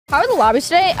How are the lobbies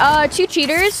today? 2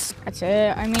 cheaters. That's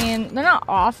it. I mean, they're not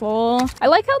awful. I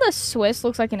like how the Swiss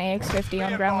looks like an AX-50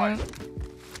 on ground loot.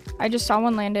 I just saw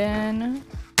one land in.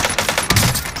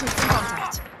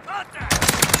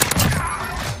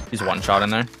 He's one shot in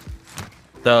there.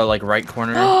 The like right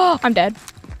corner. I'm dead.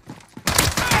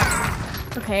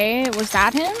 Okay, was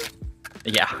that him?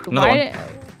 Yeah, another one.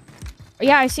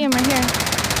 Yeah, I see him right here.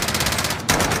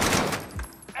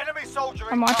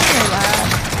 I'm watching your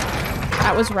left.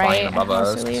 That was right.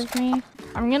 How silly of me.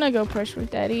 I'm gonna go push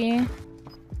with Daddy.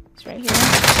 It's right here.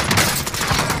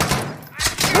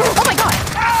 Oh my god!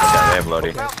 Okay, they have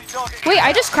loading. Wait,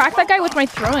 I just cracked that guy with my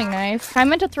throwing knife. I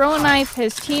meant to throw a knife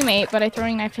his teammate, but I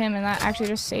throwing knifed him, and that actually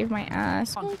just saved my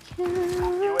ass.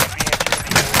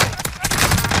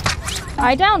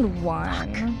 I downed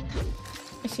one.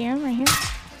 I see him right here.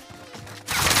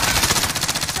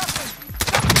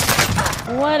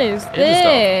 What is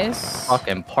this?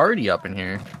 Fucking party up in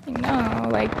here. I know,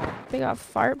 like they got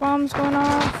fart bombs going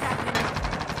off.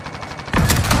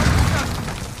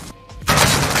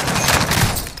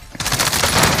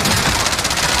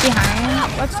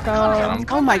 Behind. Let's go.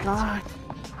 Oh my god.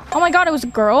 Oh my god, it was a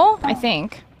girl, I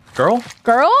think. Girl?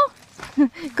 Girl?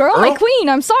 Girl, my queen,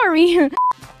 I'm sorry.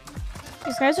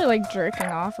 These guys are like jerking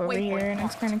off over here and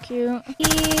it's kind of cute.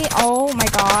 Oh my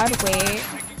god, wait.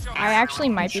 I actually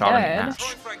might be dead.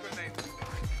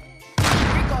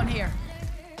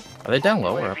 Are they down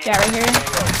low or up? Yeah, right here.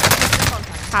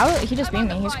 How? He just beat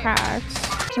me. He's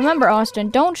cracked. Remember, Austin,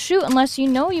 don't shoot unless you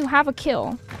know you have a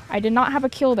kill. I did not have a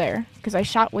kill there because I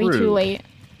shot way too late.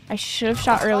 I should have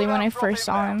shot early when I first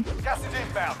saw him.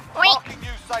 Wait.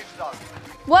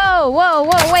 Whoa, whoa,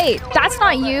 whoa, wait. That's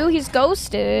not you. He's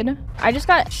ghosted. I just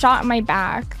got shot in my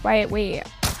back. Wait.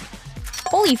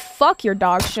 Holy fuck, you're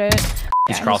dog shit.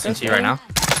 He's crossing to you right now.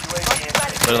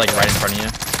 They're like right in front of you.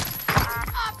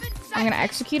 I'm gonna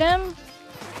execute him.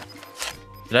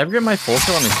 Did I ever get my full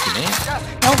kill on his teammate?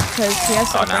 Nope, because he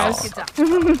has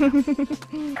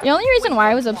The only reason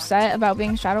why I was upset about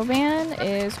being shadow banned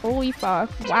is holy fuck.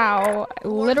 Wow.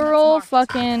 Literal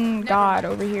fucking god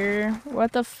over here.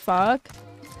 What the fuck?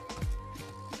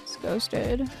 It's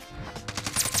ghosted.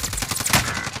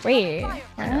 Wait. What?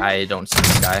 I don't see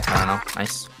this guy. I don't know.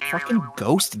 Nice. Fucking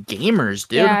ghost gamers,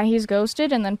 dude. Yeah, he's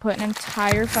ghosted and then put an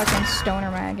entire fucking stoner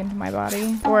mag into my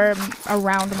body. Or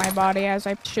around my body, as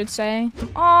I should say.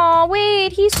 Oh,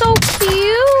 wait, he's so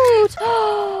cute.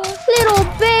 Little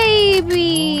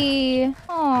baby.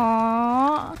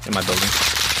 Aww. In my building.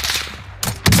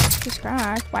 He's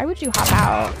cracked. Why would you hop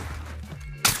out?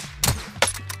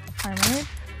 Armored.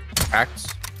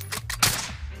 Cracked.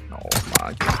 Oh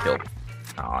my, get killed.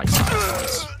 Oh,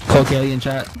 nice. Cole Kalei in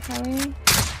chat. Kelly.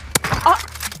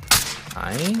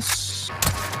 Nice.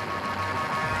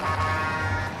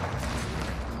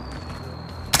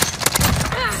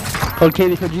 Cole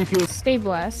Kalei for G Fuel. Stay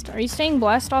blessed. Are you staying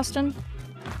blessed, Austin?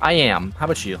 I am. How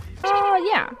about you?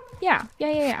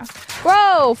 Yeah.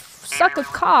 Bro, suck a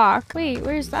cock. Wait,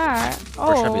 where's that?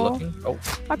 Where should I be Oh, looking? Oh.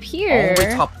 up here.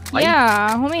 Oh, top right.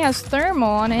 Yeah, homie has thermal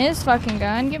on his fucking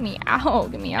gun. Get me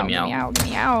out. Get me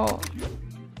out.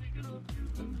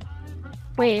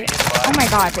 Wait. Oh my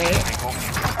god, wait.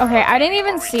 Okay, I didn't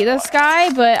even see this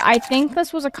guy, but I think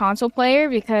this was a console player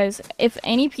because if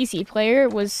any PC player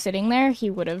was sitting there, he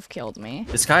would have killed me.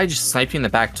 This guy just sniped me in the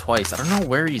back twice. I don't know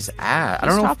where he's at. I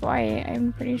don't know. Top white,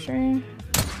 I'm pretty sure.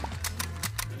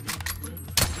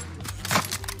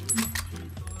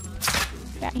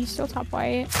 Yeah, he's still top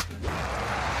white.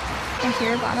 I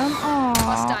hear bottom.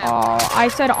 Oh, I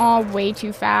said all way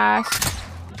too fast.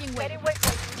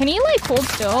 Can he like hold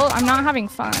still? I'm not having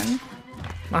fun. I'm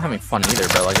not having fun either,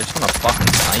 but like I just want to fucking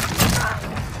snipe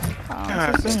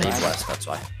you. Stay blessed, that's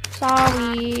why.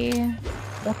 Sorry.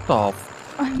 What the?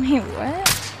 Wait, what?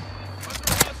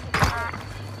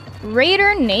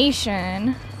 Raider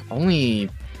Nation. Only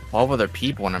 12 other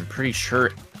people, and I'm pretty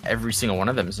sure every single one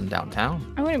of them is in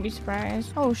downtown. I wouldn't be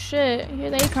surprised. Oh shit,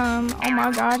 here they come. Oh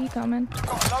my god, he coming.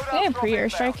 Can I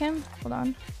pre-airstrike him? Hold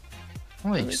on. I'm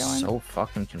like so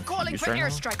fucking confused right now.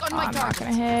 Oh, I'm not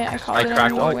gonna hit. I called it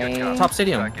cracked. anyway. Top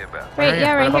stadium. Wait,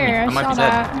 yeah, right here. I saw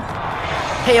that.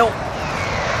 Hail.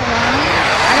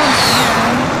 I don't see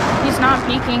him. He's not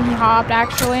peeking. He hopped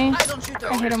actually.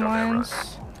 I hit him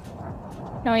once.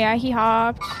 No, yeah, he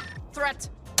hopped. Threat.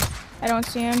 I don't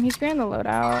see him. He's behind the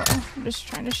loadout. I'm just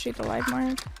trying to shoot the live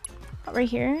mark. Right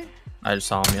here. I just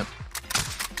saw him. Yep.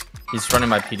 He's running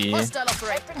my PD.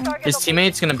 His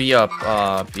teammate's gonna be up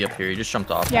here. He just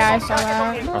jumped off. Yeah, I saw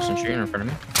that. Crossing street in front of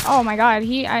me. Oh my god,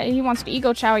 he wants to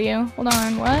ego chow you. Hold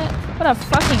on, what? What a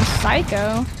fucking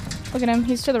psycho. Look at him.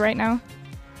 He's to the right now.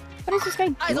 What is this guy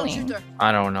doing?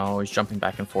 I don't know. He's jumping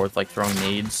back and forth, like throwing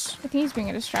nades. I think he's being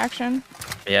a distraction.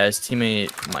 Yeah, his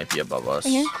teammate might be above us.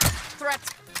 Right here.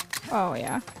 Oh,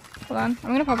 yeah. Hold on.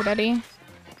 I'm gonna pop a daddy.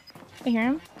 I hear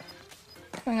him.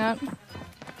 Going up.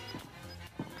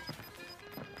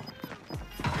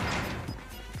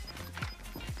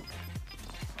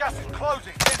 Gas is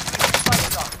closing. Get to the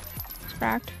safe zone.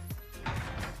 Cracked.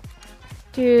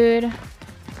 Dude.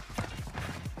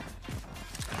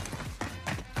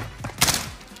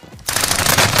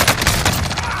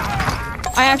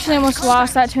 I actually almost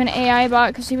lost that to an AI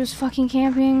bot because he was fucking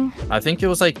camping. I think it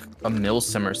was like a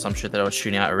milsim or some shit that I was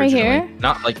shooting at originally. Right here?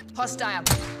 Not like... Hostile.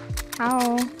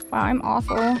 How? Wow, I'm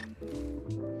awful.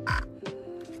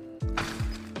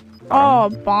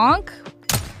 Oh, bonk.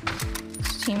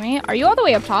 Teammate. Are you all the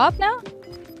way up top now?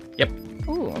 Yep.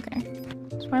 Ooh, okay.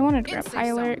 That's why I wanted to grab high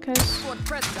alert, because...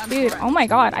 Dude, oh my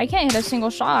god, I can't hit a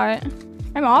single shot.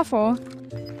 I'm awful.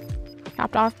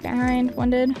 Chopped off behind,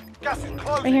 one did.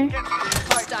 Right here.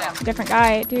 Different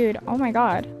guy. Dude, oh my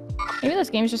god. Maybe this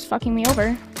game's just fucking me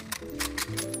over.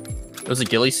 It was a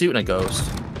ghillie suit and a ghost.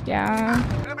 Yeah.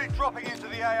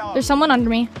 There's someone under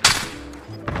me.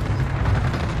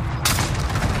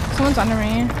 Someone's under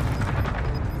me.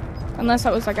 Unless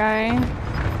that was a guy.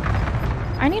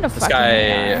 I need a This fucking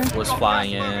guy AR. was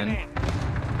flying in.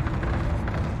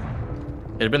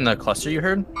 It had been the cluster you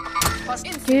heard?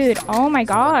 Dude, oh my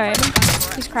god.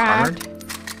 He's cracked. Armored?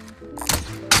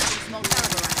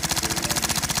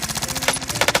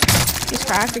 He's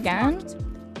cracked again.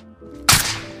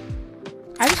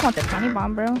 I just want the 20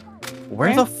 bomb, bro.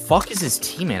 Where the fuck is his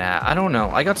teammate at? I don't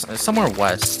know. I got somewhere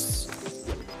west.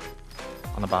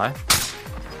 On the buy.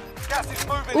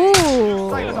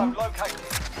 Ooh.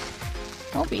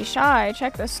 Don't be shy.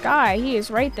 Check the sky. He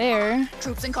is right there.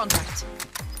 Troops in contact.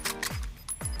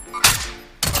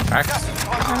 Cracked.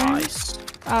 Nice.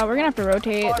 We're gonna have to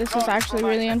rotate. This is actually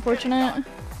really unfortunate.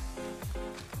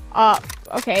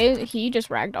 Okay, he just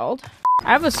ragdolled.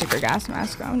 I have a super gas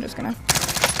mask, so I'm just gonna...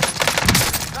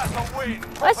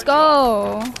 Let's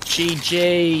go!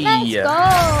 GG! Let's go!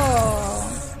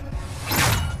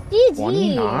 GG!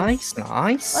 20, nice,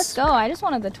 nice. Let's go. I just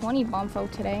wanted the 20 bomb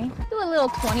folk today. Do a little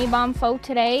 20 bomb folk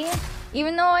today.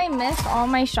 Even though I missed all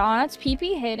my shots,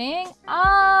 PP hitting,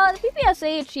 the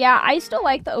PPSH, yeah, I still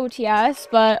like the OTS,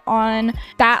 but on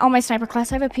my sniper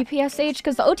class, I have a PPSH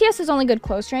because the OTS is only good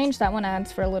close range. That one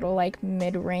adds for a little like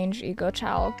mid-range ego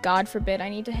chow. God forbid I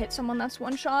need to hit someone that's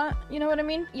one shot. You know what I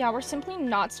mean? Yeah, we're simply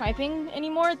not sniping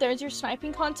anymore. There's your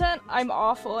sniping content. I'm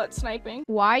awful at sniping.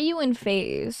 Why are you in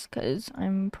FaZe? Because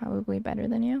I'm probably better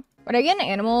than you. Would I get an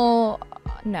animal?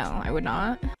 No, I would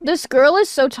not. This girl is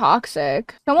so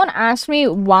toxic. Someone asked me,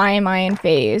 why am I in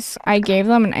FaZe? I gave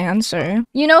them an answer.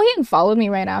 You know, he unfollowed me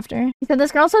right after. He said,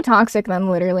 this girl's so toxic,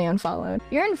 then literally unfollowed.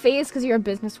 You're in FaZe because you're a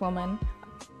businesswoman.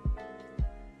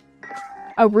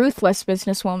 A ruthless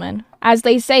businesswoman. As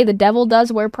they say, the devil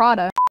does wear Prada.